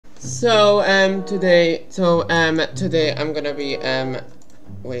Today I'm gonna be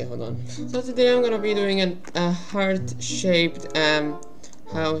wait, hold on. So today I'm gonna be doing a heart-shaped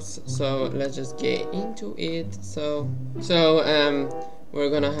house. So let's just get into it. We're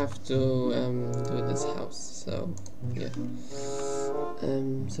gonna have to do this house. So yeah.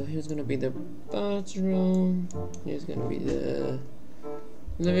 So here's gonna be the bathroom. Here's gonna be the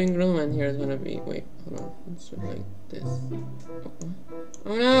living room, and here's gonna be, wait, hold on, let's do it like this.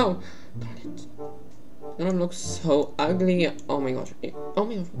 Oh no! Darn it. It's gonna look so ugly. Oh my gosh. Oh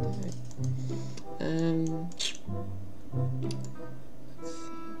my gosh, what the heck? Let's see.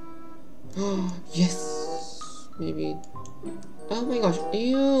 Oh, yes! Maybe. Oh my gosh.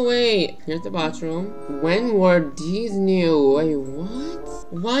 Ew, wait. Here's the bathroom. When were these new? Wait, what?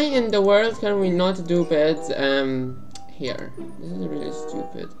 Why in the world can we not do beds, here? This is really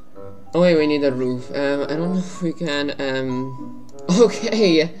stupid. Oh wait, we need a roof. I don't know if we can,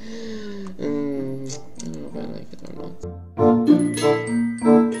 okay. I don't know if I like it or not.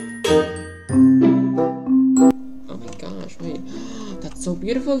 Oh my gosh, wait. That's so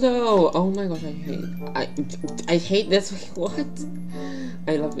beautiful though. Oh my gosh, I hate this. What?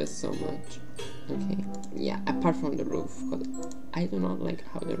 I love this so much. Okay, yeah, apart from the roof, because I do not like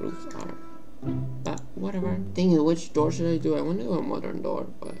how the roofs are. But whatever. Thinking, which door should I do? I want to do a modern door,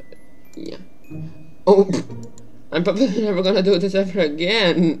 but yeah. Oh, I'm probably never gonna do this ever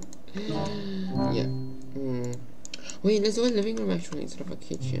again. Yeah. Wait, let's do a living room actually instead of a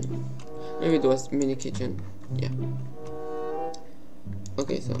kitchen. Maybe do a mini kitchen. Yeah.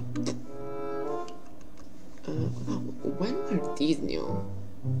 Okay, so when were these new?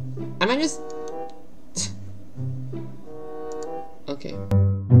 Am I just okay.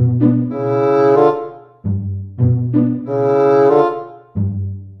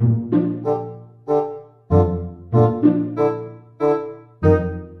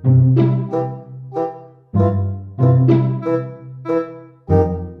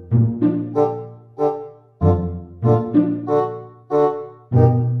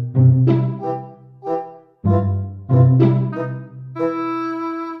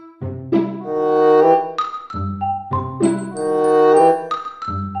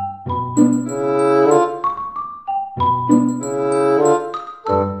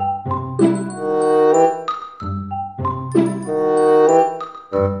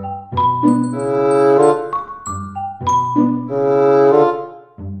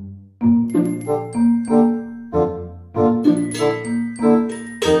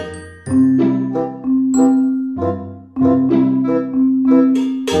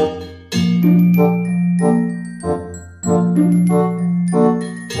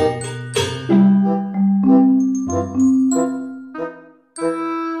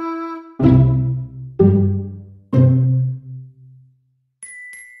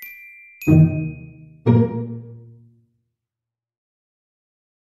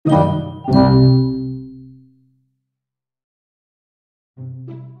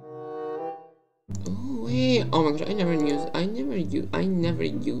 Oh wait! Oh my gosh! I never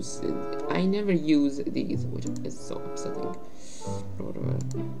use these, which is so upsetting.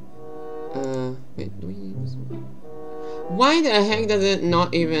 Wait, do we need this one? Why the heck does it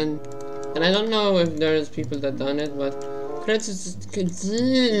not even? And I don't know if there's people that done it, but credits.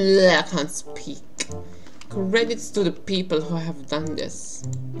 I can't speak. Credits to the people who have done this.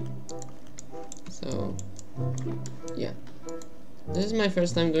 So, yeah. This is my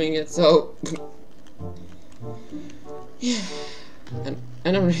first time doing it, so yeah. And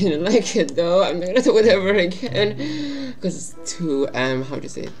I don't really like it though. I'm not gonna do it ever again because it's too how do you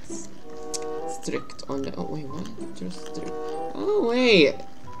say it? Strict on the. Oh wait, what? Just strict. Oh wait.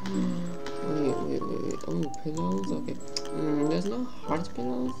 Wait. Oh, pillows. Okay. There's no heart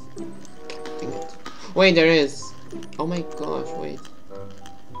pillows. Dang it. Wait, there is. Oh my gosh. Wait.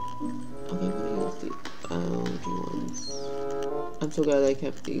 Okay, I'm gonna use these. Ones. I'm so glad I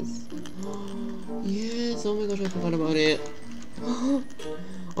kept these. Yes, oh my gosh, I forgot about it. Oh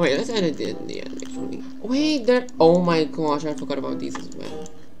wait, let's edit it in the end actually. Wait, there. Oh my gosh, I forgot about these as well.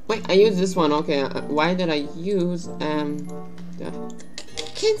 Wait, I used this one. Okay, why did I use Can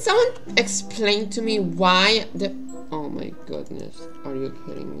someone explain to me why the? Oh my goodness, are you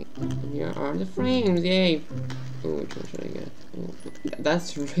kidding me? And here are the frames, yay! Oh, which one should I get? Oh,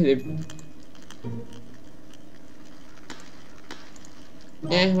 that's really.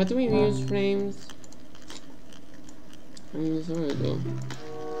 What do we use frames? Sorry though.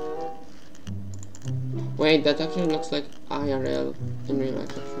 Wait, that actually looks like IRL in real life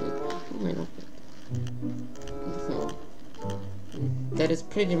actually. Oh my god. So that is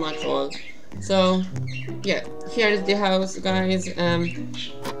pretty much all. So yeah, here is the house, guys.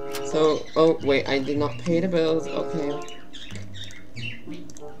 So, oh wait, I did not pay the bills. Okay.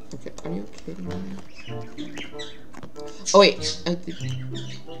 Okay, are you kidding me? Oh wait,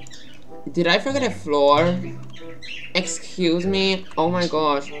 did I forget a floor? Excuse me. Oh my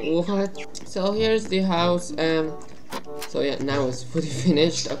gosh. What? So here's the house. So yeah, now it's fully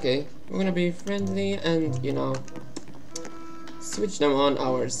finished. Okay, we're gonna be friendly and switch them on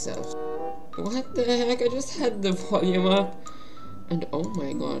ourselves. What the heck? I just had the volume up, and oh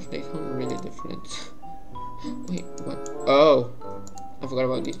my gosh, they sound really different. Wait, what? Oh, I forgot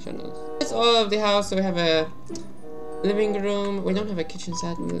about these channels. That's all of the house. So we have a living room. We don't have a kitchen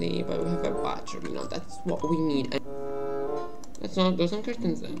sadly, but we have a bathroom. That's what we need. And that's not those aren't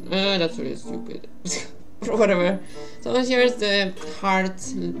curtains then. That's really stupid. Whatever. So here's the heart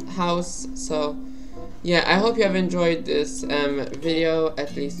house. So yeah, I hope you have enjoyed this video.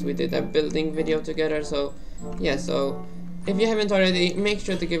 At least we did a building video together. So yeah, so if you haven't already, make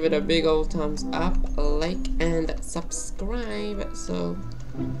sure to give it a big old thumbs up, like, and subscribe. So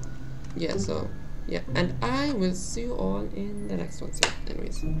yeah, and I will see you all in the next one. So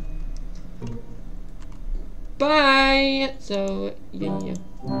anyways, bye. So yeah.